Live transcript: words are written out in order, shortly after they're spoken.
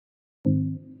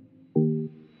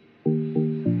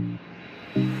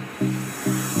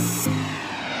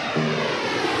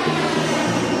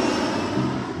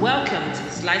Welcome to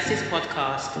the Slices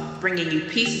podcast, bringing you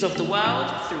pieces of the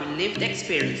world through lived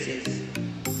experiences.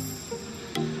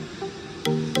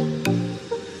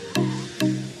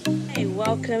 Hey,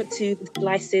 welcome to the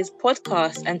Slices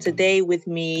podcast, and today with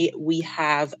me we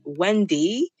have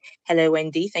Wendy. Hello,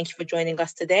 Wendy. Thank you for joining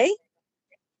us today.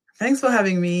 Thanks for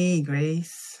having me,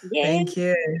 Grace. Yay. Thank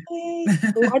you.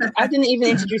 I didn't even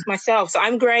introduce myself. So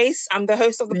I'm Grace. I'm the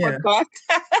host of the podcast.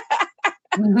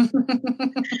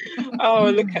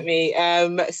 Oh, look at me.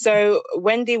 So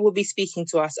Wendy will be speaking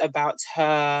to us about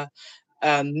her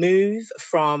move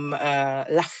from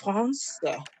La France,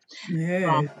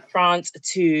 from France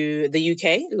to the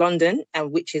UK, London,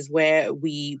 which is where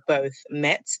we both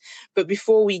met. But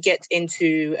before we get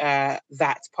into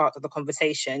that part of the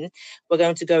conversation, we're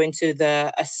going to go into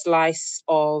a slice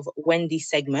of Wendy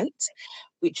segment,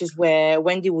 which is where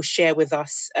Wendy will share with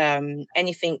us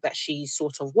anything that she's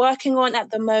sort of working on at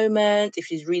the moment, if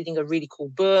she's reading a really cool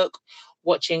book,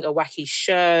 watching a wacky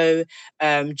show,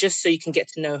 just so you can get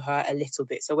to know her a little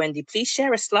bit. So Wendy, please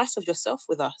share a slice of yourself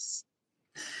with us.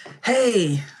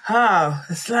 Hey, a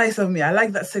slice of me. I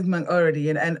like that segment already.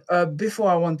 And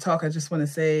before I want to talk, I just want to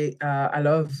say I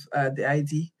love the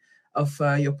idea of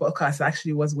your podcast. I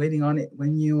actually was waiting on it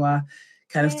when you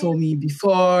kind of told me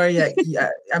before. Yeah,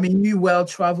 I mean, you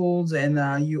well-traveled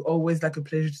and you always like a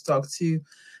pleasure to talk to.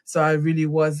 So I really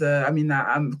was,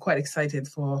 I'm quite excited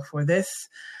for this.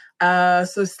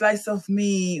 So slice of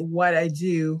me, what I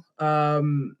do.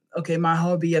 Okay, my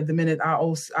hobby at the minute, I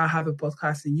have a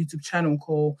podcast and YouTube channel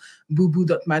called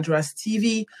booboo.madras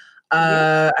TV.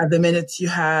 At the minute you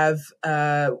have,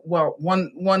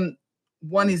 one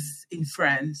is in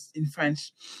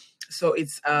French. So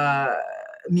it's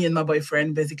me and my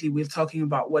boyfriend. Basically, we're talking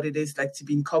about what it is like to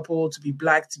be in couple, to be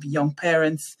Black, to be young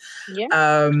parents. Yeah.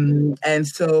 And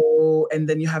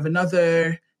then you have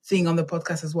another thing on the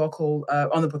podcast as well called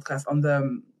on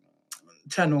the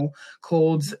channel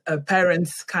called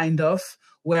Parents Kind Of,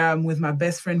 where I'm with my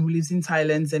best friend who lives in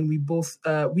Thailand, and we both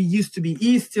he's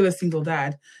still a single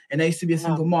dad and I used to be a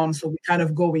single mom, so we're kind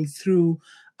of going through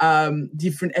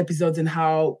different episodes and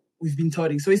how we've been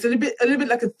talking. So it's a little bit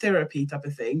like a therapy type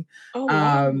of thing.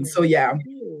 So yeah.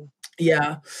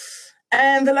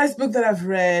 And the last book that I've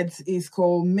read is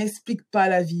called M'explique pas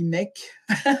la vie, mec.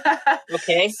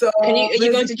 Okay. So are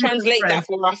you going to translate that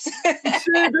for us?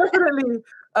 Sure, definitely.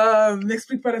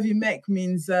 M'explique pas la vie, mec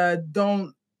means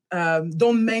don't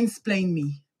mansplain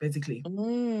me, basically.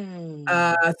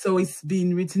 So it's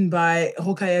been written by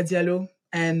Rokhaya Diallo,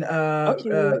 and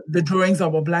the drawings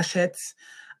are by Blachette.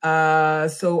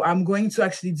 So I'm going to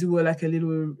actually do a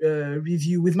little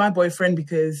review with my boyfriend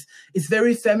because it's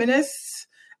very feminist.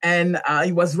 And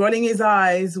he was rolling his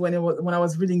eyes when I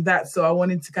was reading that. So I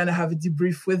wanted to kind of have a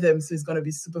debrief with him. So it's going to be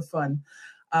super fun.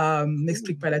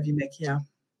 M'explique pas la vie, mec, yeah.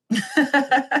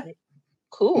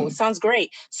 Cool. Sounds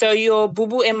great. So your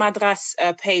Boubou et Madras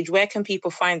page, where can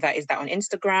people find that? Is that on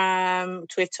Instagram,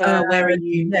 Twitter? Where are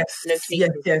you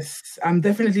located? Yes. I'm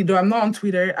definitely I'm not on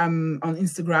Twitter. I'm on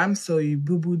Instagram. So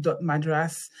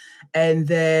booboo.madras. And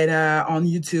then on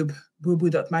YouTube,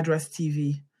 booboo.madras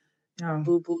TV.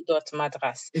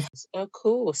 Booboo.madras. Oh,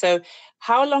 cool. So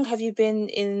how long have you been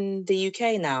in the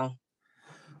UK now?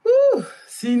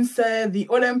 Since the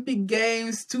Olympic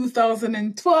Games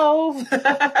 2012.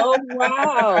 Oh,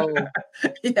 wow.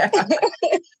 Yeah.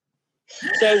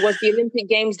 So was the Olympic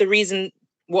Games the reason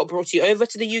what brought you over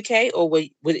to the UK, or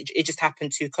it just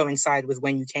happened to coincide with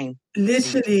when you came?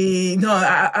 Literally, no,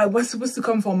 I was supposed to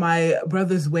come for my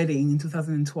brother's wedding in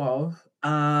 2012.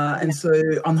 And so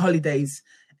on holidays,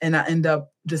 and I end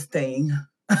up just staying.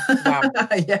 Wow.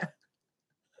 Yeah.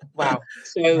 Wow.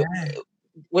 So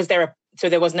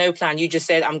there was no plan. You just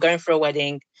said, I'm going for a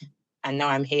wedding and now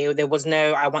I'm here. There was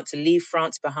no, I want to leave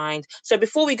France behind. So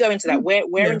before we go into that,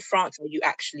 where in France are you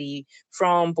actually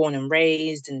from, born and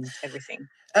raised and everything?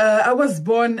 I was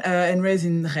born and raised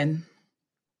in Rennes.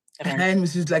 Rennes,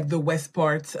 which is like the west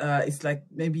part. It's like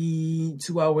maybe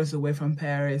 2 hours away from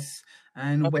Paris,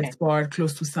 and west part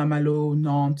close to Saint-Malo,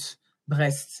 Nantes,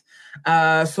 Brest.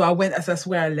 So I went, that's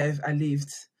where I lived.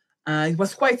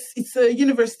 It's a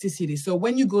university city. So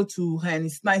when you go to Rennes,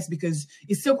 it's nice because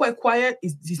it's still quite quiet.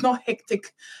 It's not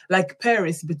hectic like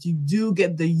Paris, but you do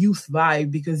get the youth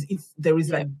vibe because there is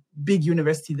like big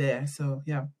university there. So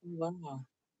yeah. Wow.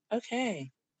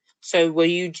 Okay. So were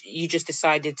you just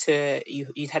decided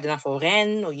you'd had enough of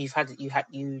Rennes, or you'd had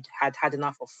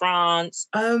enough of France?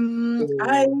 I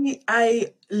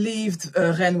left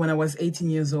Rennes when I was 18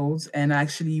 years old, and I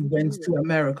actually went to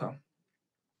America.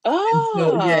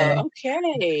 Okay.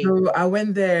 So I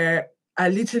went there.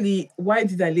 Why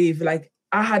did I leave? Like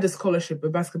I had a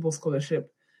basketball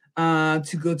scholarship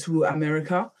to go to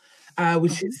America,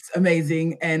 which is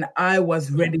amazing. And I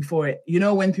was ready for it. You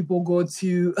know, when people go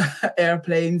to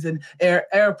airplanes and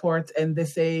airport and they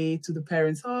say to the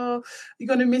parents, "Oh, you're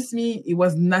going to miss me." It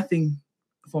was nothing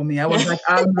for me. I was like,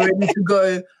 I'm ready to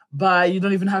go. Bye. You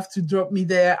don't even have to drop me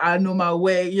there. I know my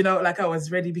way. You know, like I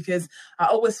was ready because I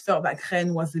always felt like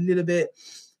Rennes was a little bit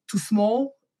too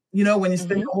small. You know, when you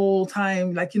spend the whole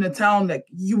time like in a town, like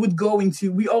you would go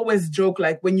into, we always joke,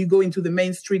 like when you go into the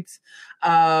main streets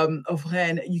of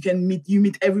Rennes, you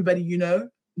meet everybody, you know,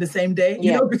 the same day,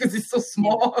 you know, because it's so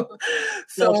small.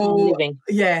 So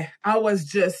yeah, I was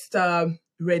just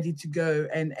ready to go.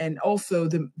 And also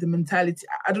the mentality,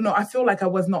 I don't know, I feel like I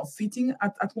was not fitting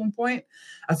at one point.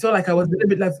 I feel like I was a little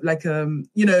bit like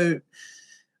you know,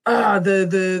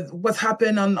 the what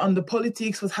happened on the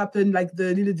politics, what happened, like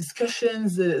the little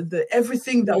discussions, the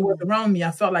everything that was around me.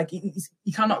 I felt like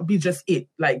it cannot be just it.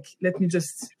 Like, let me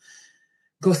just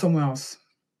go somewhere else.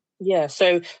 Yeah.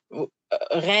 So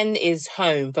Rennes is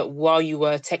home, but while you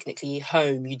were technically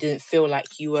home, you didn't feel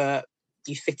like you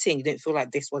fit in. You didn't feel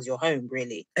like this was your home,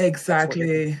 really.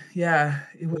 Exactly. Yeah.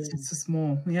 It was just so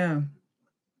small. Yeah.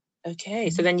 Okay,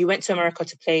 so then you went to America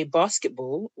to play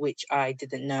basketball, which I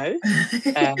didn't know,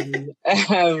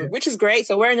 which is great.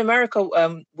 So where in America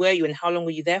were you, and how long were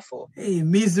you there for? Hey,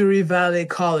 Missouri Valley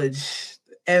College,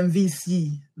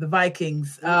 MVC, the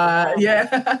Vikings.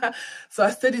 Yeah. So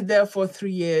I studied there for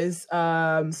 3 years.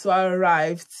 So I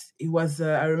arrived. It was,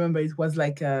 I remember it was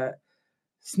like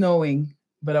snowing,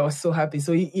 but I was so happy.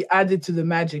 So he added to the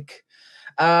magic.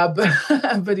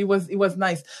 But it was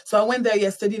nice. So I went there,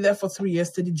 studied there for 3 years,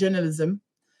 studied journalism.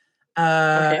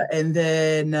 And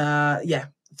then,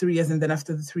 3 years. And then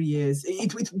after the 3 years,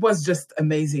 it was just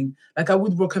amazing. Like I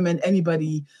would recommend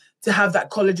anybody to have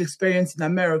that college experience in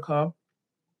America.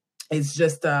 It's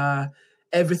just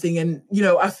everything. And, you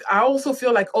know, I also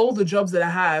feel like all the jobs that I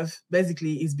have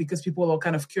basically is because people are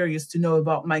kind of curious to know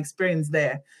about my experience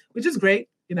there, which is great,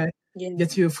 you know,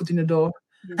 get your foot in the door.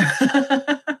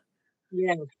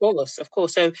 Yeah, of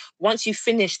course. So once you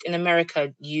finished in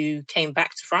America, you came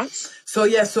back to France? So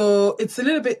it's a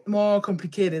little bit more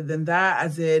complicated than that,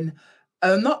 as in,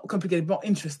 not complicated, but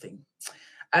interesting.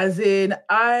 As in,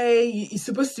 it's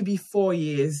supposed to be 4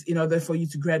 years in order for you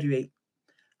to graduate.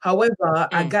 However,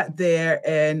 I got there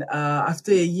and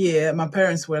after a year, my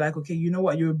parents were like, okay, you know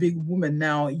what? You're a big woman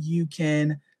now. You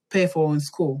can pay for your own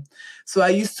school. So I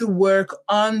used to work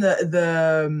on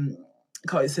the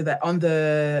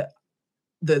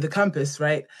campus,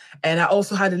 right? And I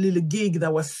also had a little gig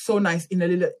that was so nice in a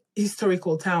little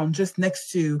historical town just next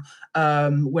to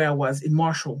where I was in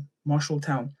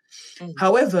Marshalltown.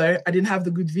 However, I didn't have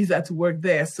the good visa to work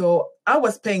there. So I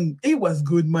was paying, it was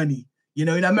good money. You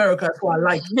know, in America, that's what I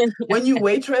like. When you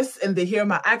waitress and they hear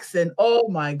my accent, oh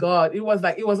my God, it was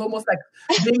almost like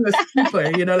being a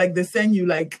stripper, you know, like they send you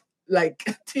like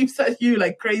tips at you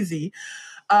like crazy.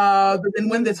 But then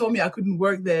when they told me I couldn't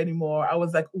work there anymore, I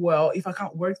was like, well, if I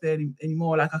can't work there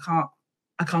anymore, like I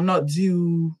cannot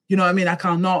do, you know what I mean? I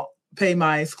cannot pay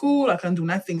my school. I can't do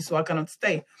nothing. So I cannot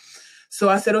stay. So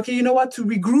I said, okay, you know what? To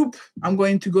regroup, I'm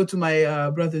going to go to my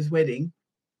brother's wedding.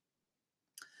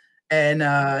 And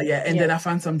then I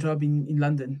found some job in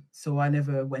London. So I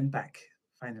never went back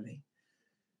finally.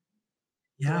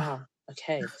 Yeah. Wow.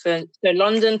 Okay. So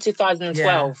London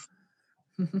 2012.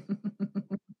 Yeah.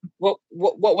 What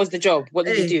was the job? What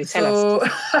did you do? Tell us.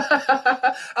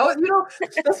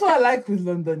 That's what I like with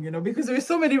London, you know, because there's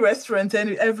so many restaurants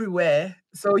everywhere.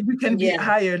 So you can be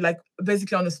hired like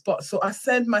basically on the spot. So I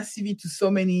sent my CV to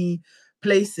so many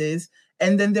places.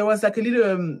 And then there was like a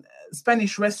little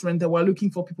Spanish restaurant that were looking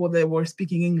for people that were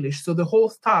speaking English. So the whole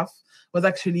staff was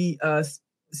actually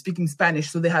speaking Spanish.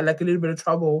 So they had like a little bit of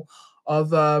trouble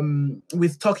of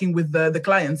with talking with the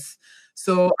clients.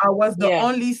 So I was the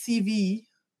only CV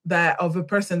of a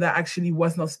person that actually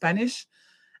was not Spanish.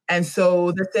 And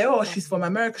so they say, oh, she's from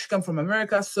America. She come from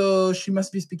America. So she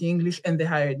must be speaking English. And they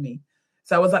hired me.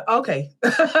 So I was like, okay,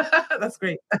 that's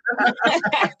great.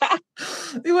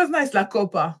 It was nice. La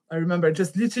Copa, I remember,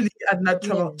 just literally at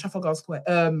Trafalgar Square,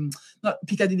 not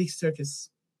Piccadilly Circus.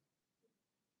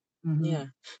 Mm-hmm. Yeah.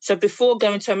 So before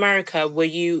going to America,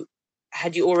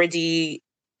 had you already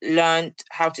learned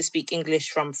how to speak English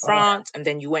from France, and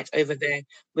then you went over there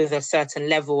with a certain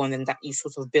level, and then that you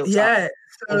sort of built up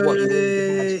on what you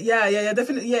already had? Yeah,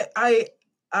 definitely. Yeah,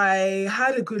 I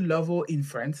had a good level in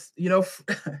France. You know,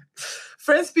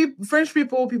 French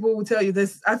people will tell you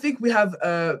this. I think we have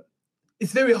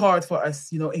it's very hard for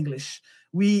us, you know, English.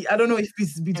 I don't know if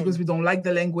it's because we don't like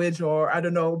the language or I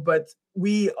don't know, but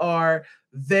we are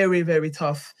very, very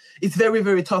tough. It's very,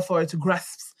 very tough for us to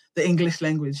grasp the English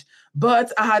language.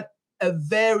 But I had a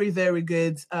very, very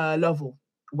good level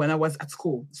when I was at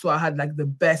school. So I had like the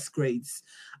best grades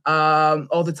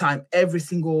all the time, every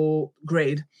single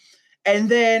grade. And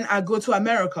then I go to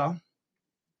America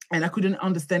and I couldn't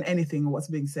understand anything of what's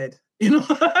being said, you know?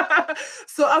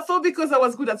 So I thought because I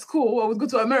was good at school, I would go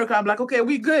to America, I'm like, okay,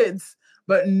 we good.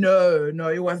 But no,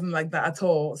 it wasn't like that at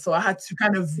all. So I had to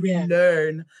kind of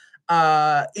relearn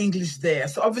English there.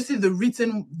 So obviously the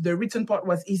written part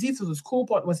was easy. So the school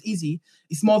part was easy.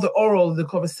 It's more the oral, the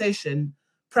conversation.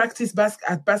 Practice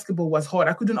at basketball was hard.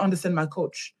 I couldn't understand my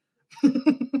coach.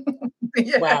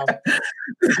 Wow.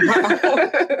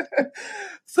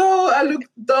 So I look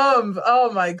dumb.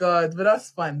 Oh my God. But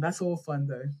that's fun. That's all fun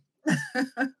though.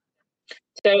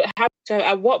 So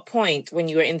at what point when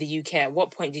you were in the UK, at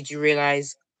what point did you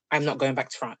realize I'm not going back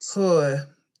to France?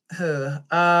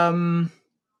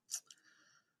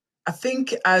 I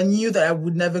think I knew that I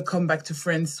would never come back to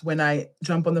France when I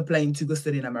jump on the plane to go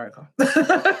study in America.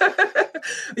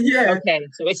 Yeah. Okay,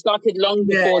 so it started long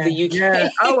before the UK. Yeah,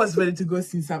 I was ready to go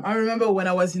see some. I remember when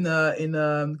I was in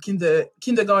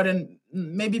kindergarten,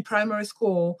 maybe primary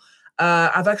school.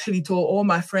 I've actually told all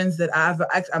my friends that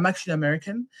I'm actually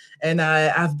American, and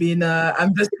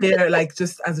I'm just there like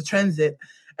just as a transit.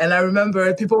 And I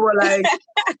remember people were like,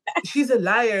 "She's a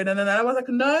liar," and then I was like,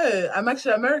 "No, I'm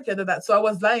actually American." So I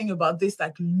was lying about this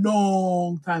like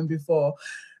long time before.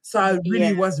 So I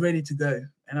really was ready to go,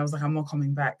 and I was like, "I'm not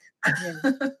coming back."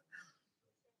 Yeah.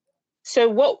 So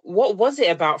what was it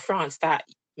about France that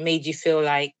made you feel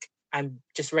like I'm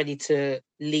just ready to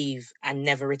leave and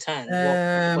never return?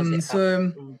 What was it?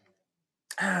 So,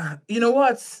 you know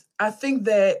what? I think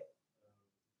that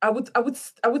I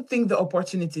would think the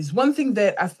opportunities. One thing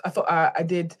that I thought I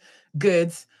did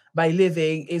good by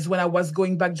living is when I was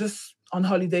going back just on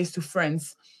holidays to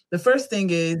France. The first thing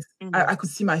is I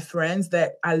could see my friends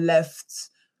that I left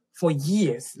for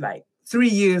years. Like 3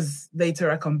 years later,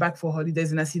 I come back for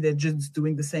holidays and I see they're just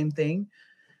doing the same thing.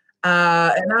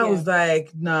 And I was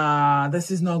like, nah, this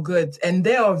is not good. And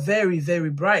they are very, very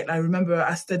bright. I remember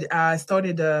I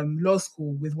started law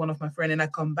school with one of my friends, and I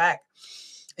come back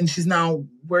and she's now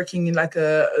working in like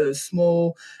a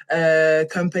small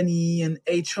company and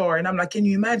HR. And I'm like, can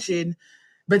you imagine?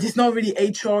 But it's not really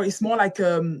HR. It's more like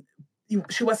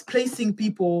she was placing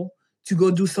people to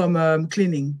go do some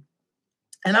cleaning.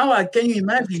 And I'm like, can you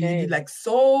imagine? You need like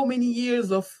so many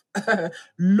years of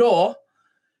law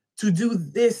to do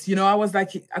this, you know. I was like,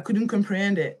 I couldn't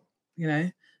comprehend it, you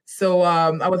know. So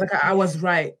I was like, I was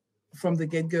right from the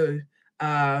get-go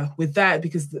with that,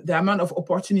 because the amount of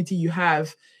opportunity you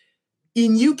have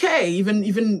in UK,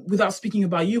 even without speaking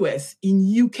about US, in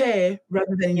UK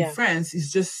rather than in France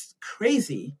is just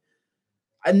crazy.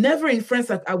 I never in France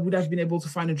like I would have been able to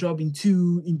find a job in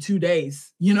two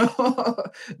days, you know,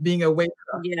 being a waiter.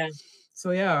 Yeah. So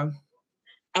yeah.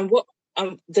 And what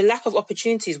the lack of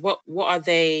opportunities, what are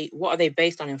they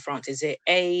based on in France? Is it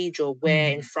age or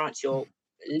where in France you're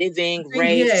living,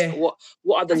 race? What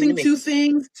are the limits? I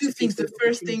think two things. The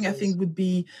first thing I think would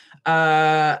be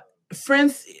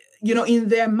France, you know, in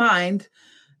their mind,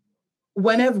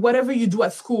 whatever you do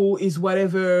at school is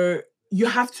whatever you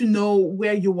have to know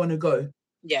where you want to go.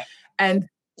 Yeah. And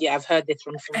I've heard this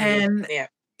from and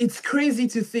it's crazy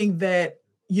to think that,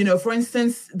 you know, for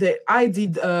instance, that I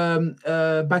did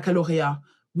baccalaureate,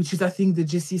 which is I think the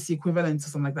GCSE equivalent or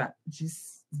something like that.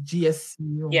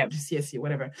 GSE or GCSE,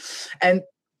 whatever. And I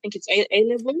think it's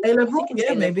A-level. A-level,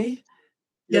 maybe.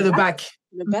 The back.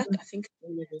 The back, I think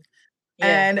A-level.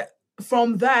 And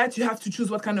from that, you have to choose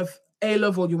what kind of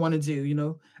A-level you want to do, you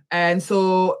know. And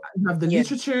so you have the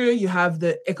literature, you have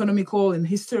the economical and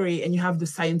history, and you have the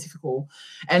scientifical.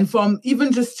 And from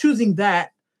even just choosing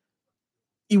that,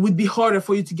 it would be harder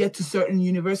for you to get to certain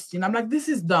university. And I'm like, this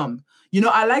is dumb. You know,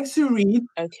 I like to read,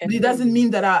 but it doesn't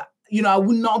mean that I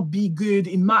would not be good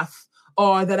in math,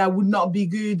 or that I would not be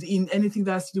good in anything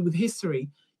that has to do with history,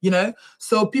 you know?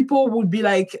 So people would be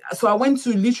like, so I went to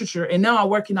literature and now I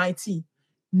work in IT.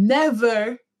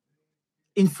 Never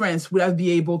in France would I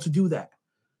be able to do that.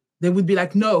 They would be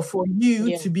like, no, for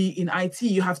you to be in IT,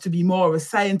 you have to be more of a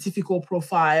scientific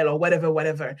profile or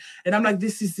whatever. And I'm like,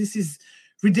 this is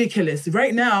ridiculous.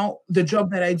 Right now, the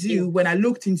job that I do, when I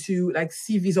looked into like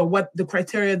CVs or what the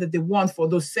criteria that they want for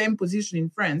those same position in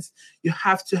France, you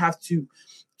have to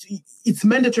it's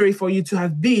mandatory for you to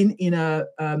have been in a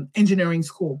engineering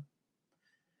school.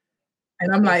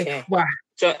 And I'm like, wow.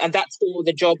 So, and that's all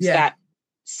the jobs that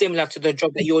similar to the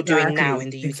job that you're doing now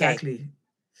in the UK. Exactly.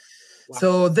 Wow.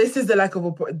 So this is the lack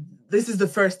of this is the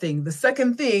first thing. The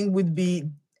second thing would be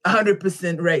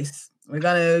 100% race. We're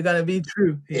gonna be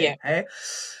true here. Yeah.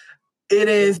 It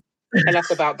is Tell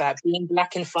us about that, being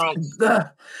Black in France.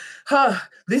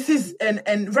 This is,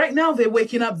 and right now they're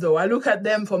waking up though. I look at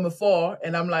them from afar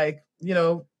and I'm like,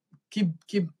 keep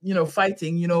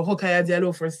fighting. Rokhaya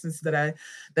Diallo, for instance, that I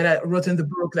wrote in the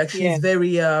book, like she's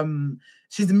very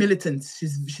she's militant.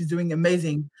 She's doing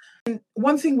amazing. And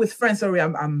one thing with France, sorry,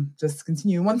 I'm just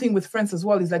continuing. One thing with France as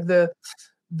well is like the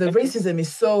racism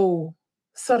is so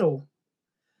subtle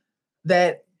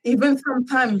that even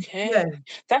sometimes,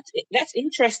 that's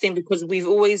interesting, because we've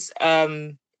always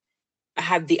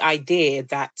had the idea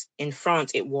that in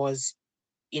France it was,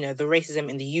 the racism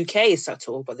in the UK is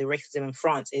subtle, but the racism in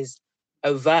France is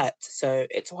overt. So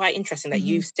it's quite interesting that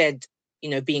you've said,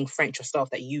 being French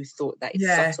yourself, that you thought that it's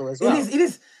subtle as well. It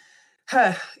is.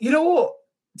 You know what?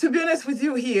 To be honest with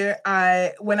you here,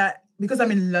 because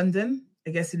I'm in London,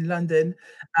 and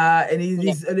it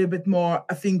is a little bit more,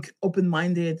 I think,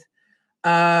 open-minded.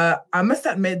 I must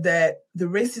admit that the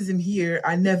racism here,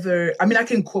 I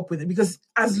can cope with it, because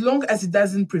as long as it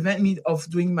doesn't prevent me of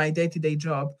doing my day-to-day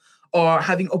job or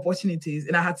having opportunities,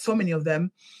 and I had so many of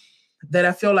them, that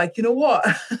I feel like, you know what,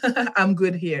 I'm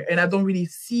good here, and I don't really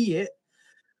see it.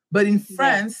 But in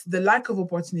France, the lack of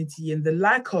opportunity and the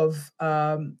lack of,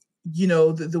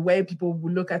 the way people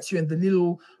will look at you and the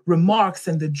little remarks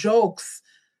and the jokes,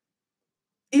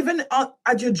 even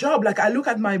at your job, like I look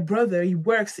at my brother, he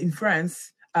works in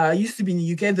France, used to be in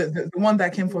the UK, the one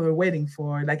that came for the wedding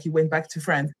for, like he went back to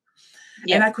France.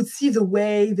 Yeah. And I could see the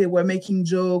way they were making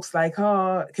jokes like,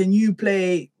 oh, can you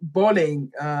play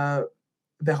bowling,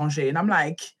 Béranger? And I'm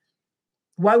like,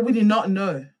 why would you not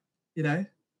know,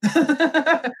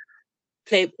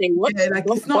 Play what? Yeah, like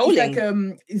it's not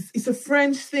bowling. It's a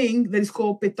French thing that is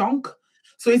called pétanque.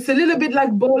 So it's a little bit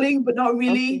like bowling, but not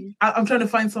really. Okay. I'm trying to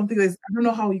find something I don't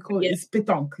know how you call it. It's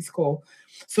pétanque, it's called.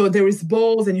 So there is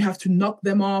balls and you have to knock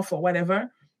them off or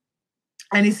whatever.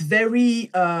 And it's very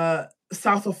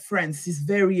south of France. It's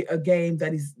very a game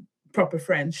that is proper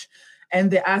French.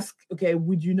 And they ask, okay,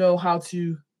 do you know how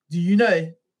to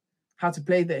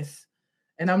play this?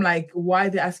 And I'm like, why are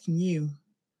they asking you?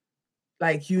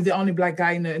 Like, you're the only Black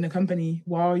guy in the company.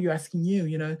 Why are you asking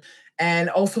you, And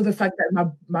also the fact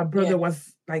that my brother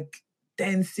was like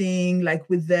dancing like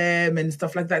with them and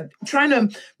stuff like that, trying to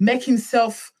make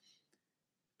himself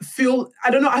feel,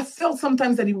 I don't know, I felt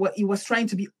sometimes that he was trying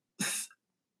to be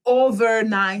over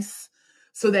nice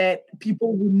so that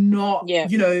people would not,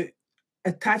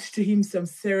 attach to him some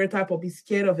stereotype or be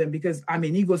scared of him, because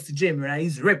he goes to gym, right?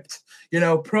 He's ripped,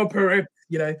 proper ripped.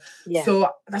 So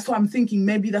that's why I'm thinking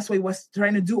maybe that's why he was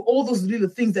trying to do all those little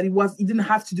things that he didn't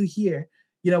have to do here,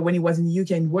 when he was in the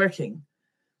UK and working.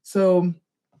 So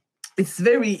it's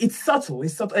subtle.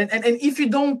 It's subtle. And if you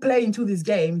don't play into this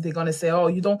game, they're gonna say, oh,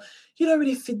 you don't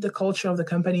really fit the culture of the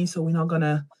company, so we're not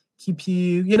gonna keep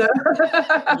you,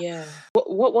 Yeah.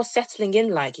 What was settling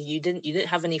in like? You didn't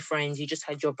have any friends, you just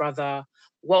had your brother.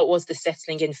 What was the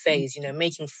settling in phase?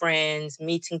 Making friends,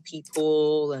 meeting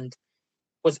people, and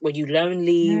were you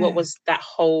lonely? Yeah. What was that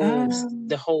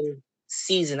the whole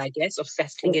season, I guess, of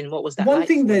settling in? What was that? One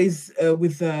thing that is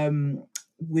with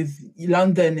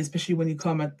London, especially when you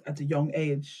come at a young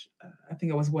age, I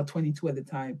think I was 22 at the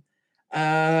time,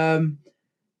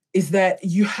 is that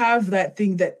you have that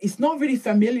thing that is not really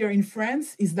familiar in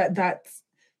France, is that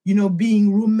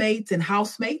being roommates and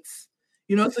housemates,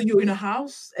 so you're in a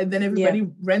house and then everybody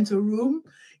rent a room.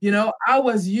 I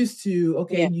was used to,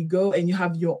 you go and you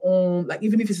have your own, like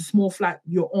even if it's a small flat,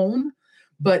 your own.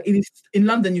 But in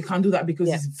London, you can't do that because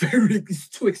it's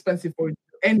too expensive for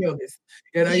any of this.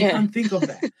 You can't think of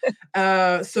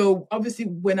that. So obviously,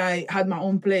 when I had my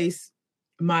own place,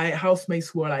 my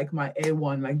housemates were like my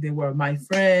A1, like they were my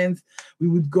friends. We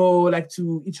would go like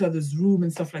to each other's room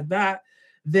and stuff like that.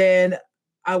 Then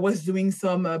I was doing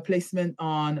some placement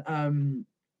on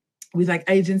with like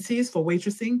agencies for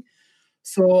waitressing.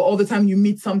 So all the time you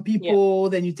meet some people,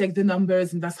 then you take the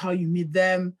numbers and that's how you meet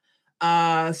them.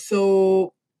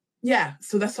 So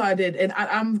that's what I did. And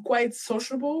I'm quite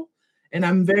sociable and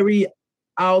I'm very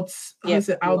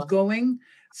outgoing.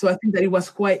 So I think that it was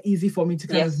quite easy for me to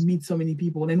kind of meet so many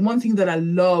people. And one thing that I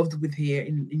loved with here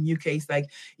in UK is like,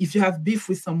 if you have beef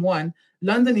with someone,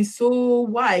 London is so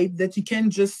wide that you can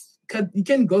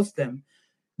ghost them.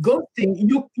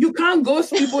 Ghosting, you can't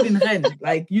ghost people in Rennes.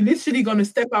 Like, you're literally gonna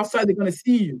step outside, they're gonna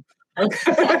see you.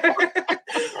 Okay.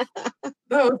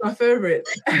 That was my favorite.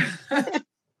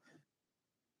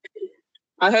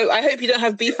 I hope you don't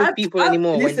have beef with people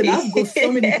anymore. Listen, I've ghosted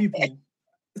so many people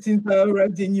since I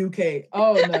arrived in UK.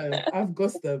 Oh no, I've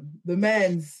ghosted them. The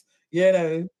men's,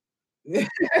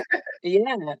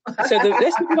 Yeah. So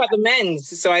let's talk about the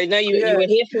men's. So I know you were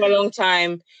here for a long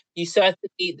time. You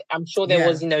certainly, I'm sure there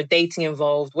was, dating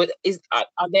involved.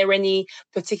 Are there any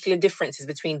particular differences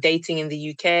between dating in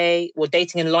the UK or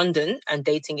dating in London and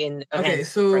dating in okay,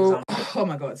 Rennes, for example? Oh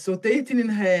my God. So dating in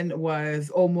Rennes was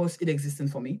almost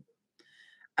inexistent for me.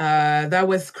 That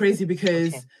was crazy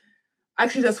because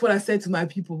actually that's what I said to my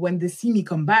people when they see me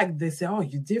come back. They say, "Oh,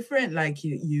 you're different. Like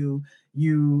you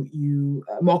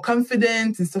are more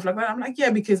confident and stuff like that." I'm like,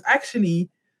 "Yeah, because actually,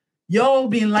 y'all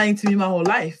been lying to me my whole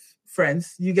life,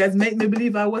 friends. You guys made me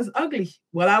believe I was ugly.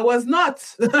 Well, I was not."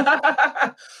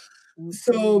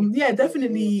 So yeah,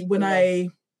 definitely when I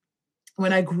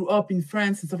grew up in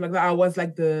France and stuff like that, I was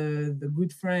like the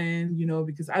good friend,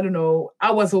 because I don't know,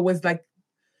 I was always like,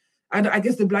 I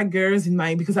guess the black girls in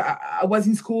my, because I was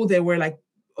in school, there were like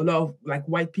a lot of like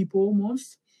white people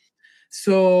almost.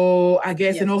 So I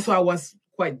guess, and also I was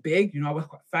quite big, I was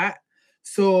quite fat.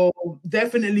 So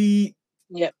definitely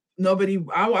I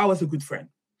was a good friend.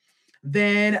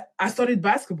 Then I started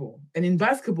basketball. And in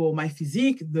basketball, my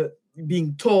physique,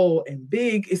 being tall and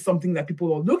big is something that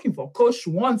people are looking for. Coach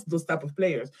wants those type of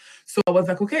players. So I was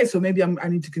like, okay, so maybe I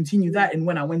need to continue that. And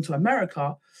when I went to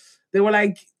America, they were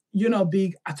like, you're not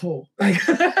big at all. Like,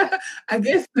 I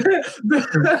guess the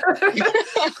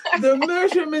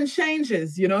measurement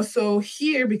changes, So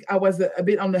here, I was a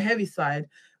bit on the heavy side.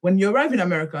 When you arrive in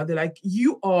America, they're like,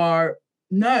 you are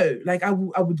no, like I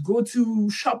would go to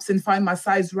shops and find my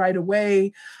size right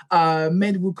away.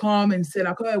 Men would come and say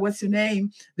like, "Oh, what's your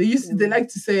name?" They like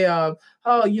to say, "Oh,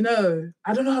 I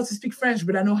don't know how to speak French,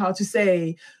 but I know how to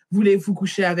say, voulez-vous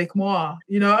coucher avec moi?"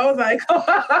 I was like,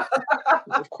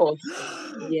 of course,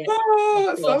 yeah.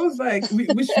 So I was like,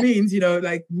 which means,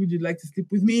 like, would you like to sleep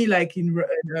with me? Like in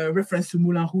reference to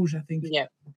Moulin Rouge, I think. Yeah.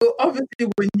 So obviously,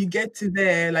 when you get to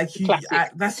there, like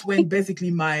that's when basically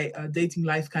my dating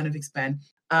life kind of expand.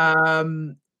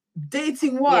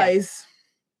 Dating wise,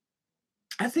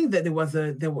 I think that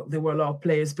there were a lot of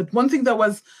players, but one thing that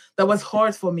was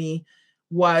hard for me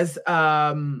was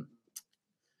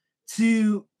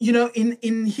to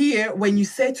in here when you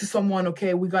say to someone,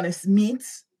 okay, we're gonna meet,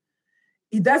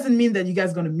 it doesn't mean that you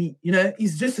guys are gonna meet.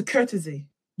 It's just a courtesy.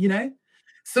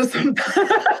 So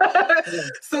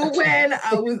so when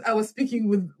I was speaking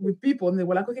with people and they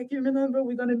were like, okay, give me a number,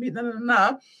 we're gonna meet,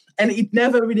 and it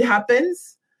never really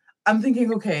happens. I'm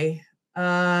thinking, okay,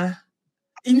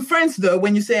 in France though,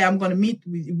 when you say I'm gonna meet,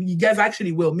 you guys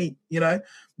actually will meet, But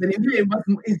in here,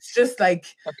 it's just like,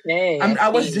 okay, I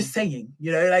was just saying,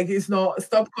 like it's not,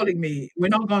 stop calling me, we're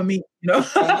not gonna meet,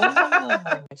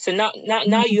 So now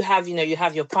you have, you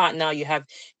have your partner, you have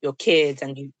your kids,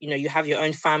 and you have your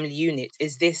own family unit.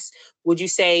 Would you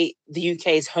say the UK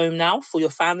is home now for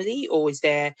your family, or is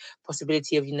there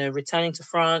possibility of returning to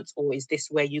France, or is this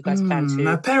where you guys plan to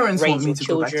my parents raise want me your to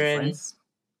children? Go back to France.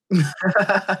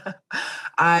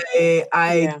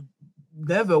 I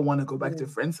never want to go back to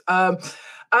France. I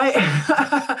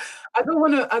don't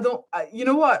want to. You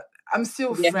know what? I'm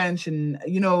still French, and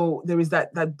there is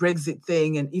that Brexit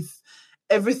thing, and if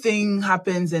everything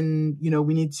happens and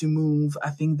we need to move,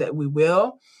 I think that we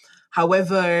will.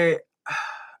 However,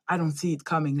 I don't see it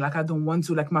coming. Like, I don't want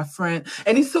to. Like, my friend,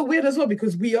 and it's so weird as well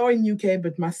because we are in UK,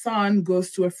 but my son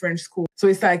goes to a French school, so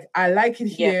it's like I like it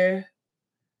here.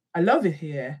 I love it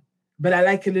here, but I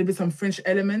like a little bit some French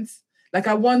elements. Like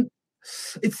I don't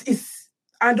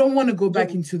want to go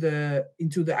back into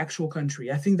the actual country.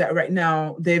 I think that right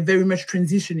now they're very much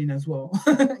transitioning as well,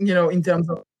 in terms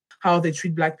of how they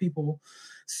treat Black people.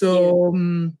 So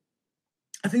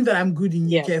I think that I'm good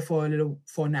in UK for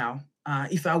now.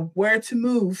 If I were to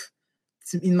move,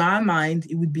 in my mind,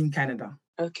 it would be in Canada.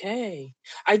 Okay.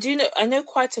 I know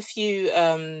quite a few,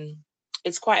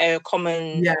 it's quite a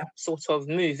common sort of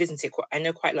move, isn't it? I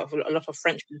know quite a lot of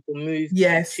French people move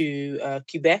to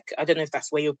Quebec. I don't know if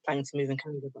that's where you're planning to move in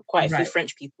Canada, but quite a few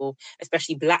French people,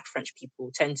 especially Black French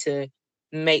people, tend to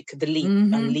make the leap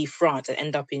and leave France and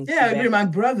end up in Quebec. I agree. My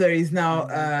brother is now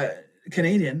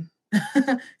Canadian.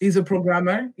 He's a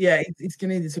programmer. Yeah, it's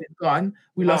Canadian, so he's gone.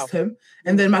 We lost him.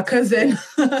 And then my cousin,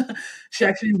 she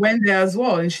actually went there as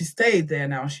well, and she stayed there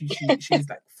now. She's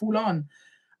like full on.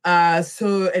 And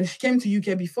she came to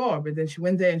UK before, but then she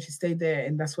went there and she stayed there,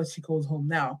 and that's what she calls home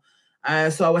now.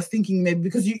 So I was thinking maybe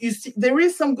because you see, there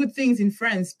is some good things in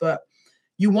France, but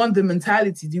you want the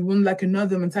mentality. You want like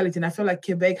another mentality, and I feel like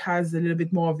Quebec has a little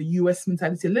bit more of a US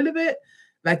mentality, a little bit,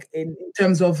 like in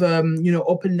terms of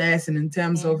openness and in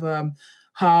terms of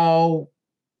how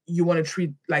you want to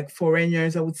treat like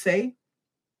foreigners, I would say,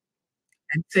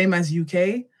 and same as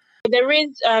UK. There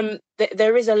is a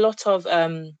lot of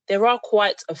there are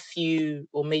quite a few,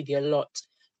 or maybe a lot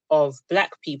of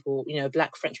Black people,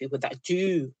 Black French people that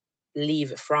do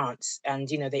leave France, and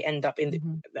they end up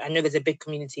in I know there's a big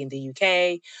community in the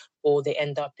UK, or they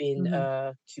end up in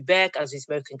Quebec, as we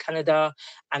spoke, in Canada,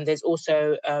 and there's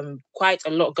also quite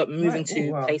a lot moving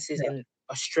to places in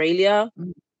Australia,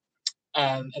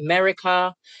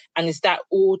 America. And is that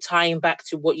all tying back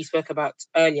to what you spoke about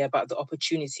earlier about the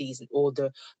opportunities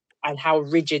and how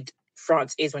rigid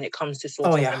France is when it comes to sort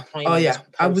of employment? Oh yeah.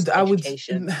 I would I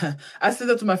say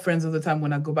that to my friends all the time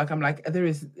when I go back. I'm like, I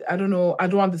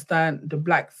don't understand the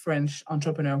Black French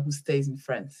entrepreneur who stays in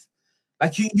France.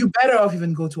 Like you better off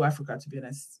even go to Africa, to be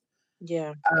honest.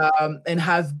 Yeah. And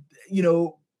have,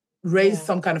 raise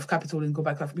some kind of capital and go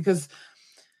back to Africa, because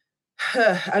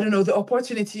I don't know, the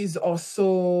opportunities are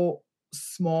so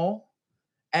small,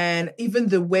 and even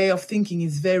the way of thinking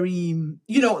is very,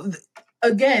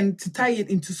 again, to tie it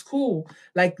into school,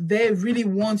 like they really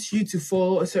want you to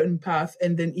follow a certain path,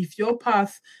 and then if your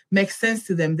path makes sense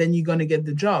to them, then you're going to get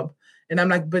the job. And I'm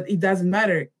like, but it doesn't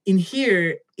matter. In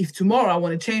here, if tomorrow I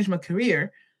want to change my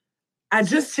career, I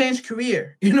just changed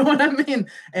career. You know what I mean?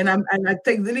 And I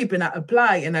take the leap and I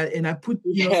apply and I put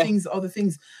other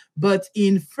things. But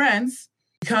in France,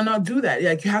 you cannot do that.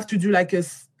 Like you have to do like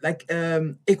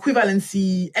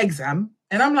equivalency exam.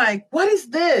 And I'm like, what is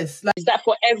this? Like, is that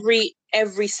for every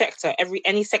sector?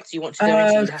 Any sector you want to go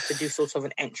into, you have to do sort of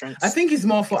an entrance? I think it's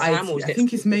more for IT. I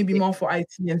think it's maybe more for IT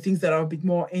and things that are a bit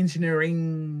more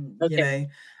engineering,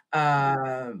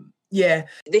 yeah.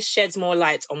 This sheds more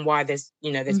light on why there's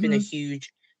been a huge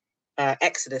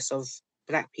exodus of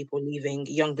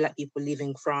young Black people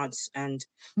leaving France and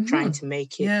trying to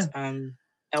make it elsewhere.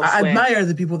 I admire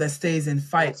the people that stays and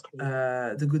fight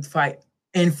the good fight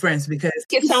in France, because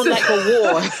it sounds like a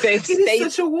war. It is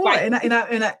such a war, and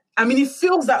I mean, it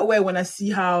feels that way when I see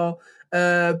how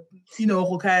Rokhaya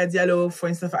Diallo, for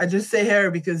instance. I just say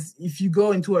her because if you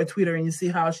go into her Twitter and you see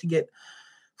how she get,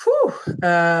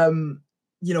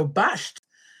 bashed,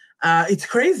 it's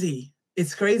crazy.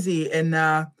 It's crazy, and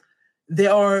they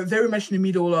are very much in the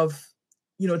middle of,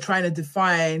 trying to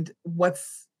define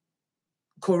what's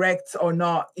correct or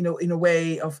not, in a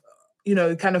way of,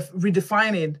 kind of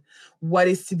redefining what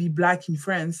is to be Black in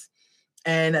France.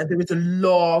 And there is a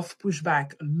lot of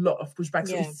pushback.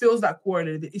 So it feels that war a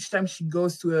little bit each time she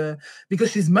goes to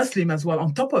because she's Muslim as well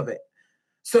on top of it.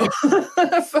 So,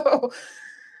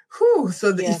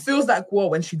 it feels like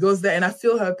war when she goes there, and I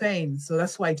feel her pain. So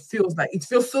that's why it feels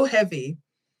so heavy.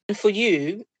 And for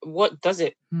you, what does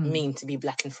it mean to be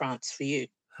Black in France for you?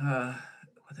 What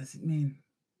does it mean?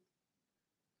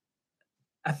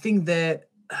 I think that,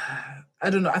 I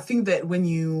don't know. I think that when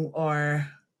you're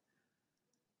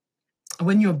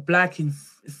Black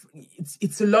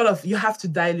it's a lot of, you have to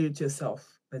dilute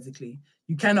yourself, basically.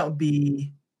 You cannot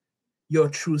be your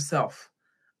true self.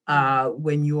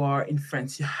 When you are in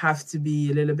France, you have to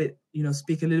be a little bit,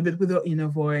 speak a little bit with your inner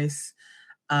voice,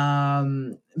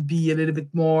 be a little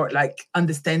bit more like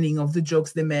understanding of the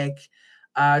jokes they make,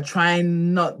 try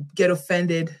and not get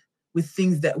offended with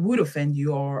things that would offend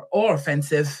you or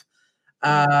offensive.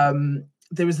 There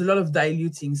is a lot of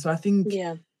diluting. So I think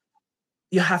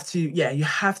you have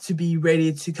to be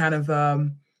ready to kind of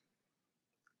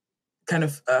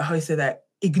how you say that,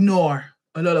 ignore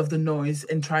a lot of the noise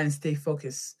and try and stay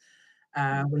focused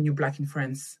when you're Black in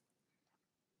France.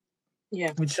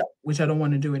 Yeah. Which I don't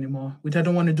want to do anymore, which I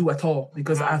don't want to do at all,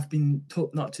 because I've been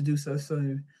taught not to do so.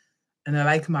 And I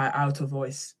like my outer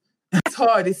voice. It's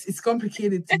hard. It's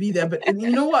complicated to be there, but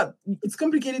you know what? It's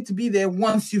complicated to be there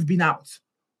once you've been out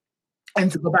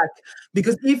and to go back,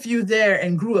 because if you're there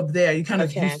and grew up there, you kind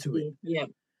of used to it. Yeah.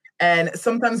 And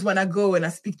sometimes when I go and I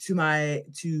speak to my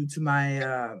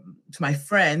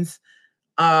friends,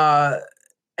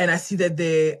 and I see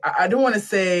that I don't want to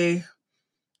say,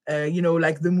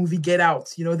 like the movie Get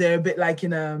Out, they're a bit like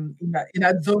in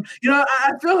that zone.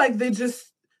 I feel like they just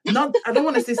not, I don't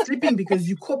want to say sleeping, because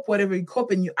you cope whatever you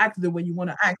cope and you act the way you want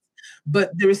to act.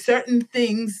 But there are certain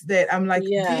things that I'm like,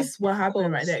 this what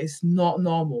happened right there is not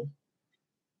normal.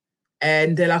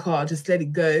 And they're like, oh, just let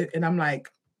it go. And I'm like,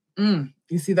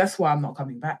 you see, that's why I'm not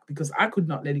coming back, because I could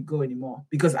not let it go anymore,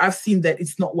 because I've seen that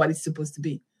it's not what it's supposed to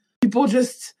be. People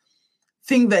just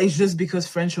think that it's just because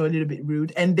French are a little bit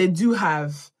rude, and they do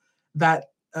have that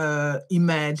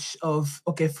image of,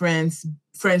 okay, French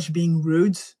being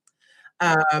rude.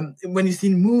 When you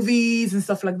see movies and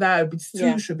stuff like that, a bit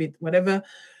stouche, a bit whatever.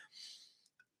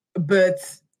 But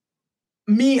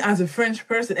me as a French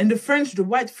person, and the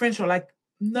white French are like,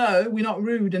 no, we're not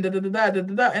rude, and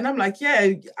da-da-da-da-da-da. And I'm like,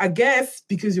 yeah, I guess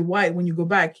because you're white, when you go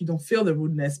back, you don't feel the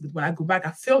rudeness. But when I go back,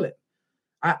 I feel it.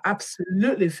 I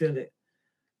absolutely feel it.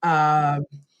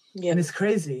 And it's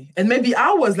crazy. And maybe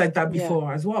I was like that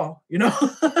before as well, you know?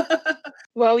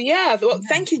 Well,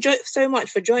 thank you so much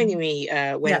for joining me,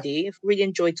 Wendy. I've really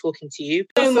enjoyed talking to you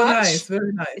so much. Nice,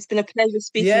 very nice. It's been a pleasure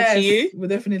speaking to you. We'll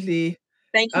definitely...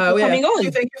 Thank you for coming on.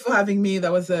 Thank you for having me.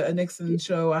 That was an excellent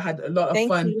show. I had a lot of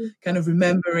fun kind of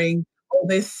remembering all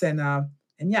this. And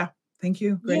thank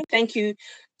you. Great. Thank you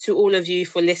to all of you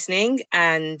for listening.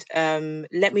 And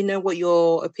let me know what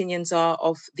your opinions are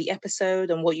of the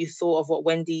episode and what you thought of what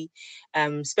Wendy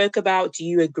spoke about. Do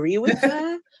you agree with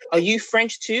her? Are you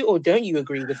French too, or don't you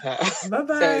agree with her?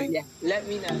 Bye-bye. So, let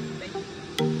me know. Thank you.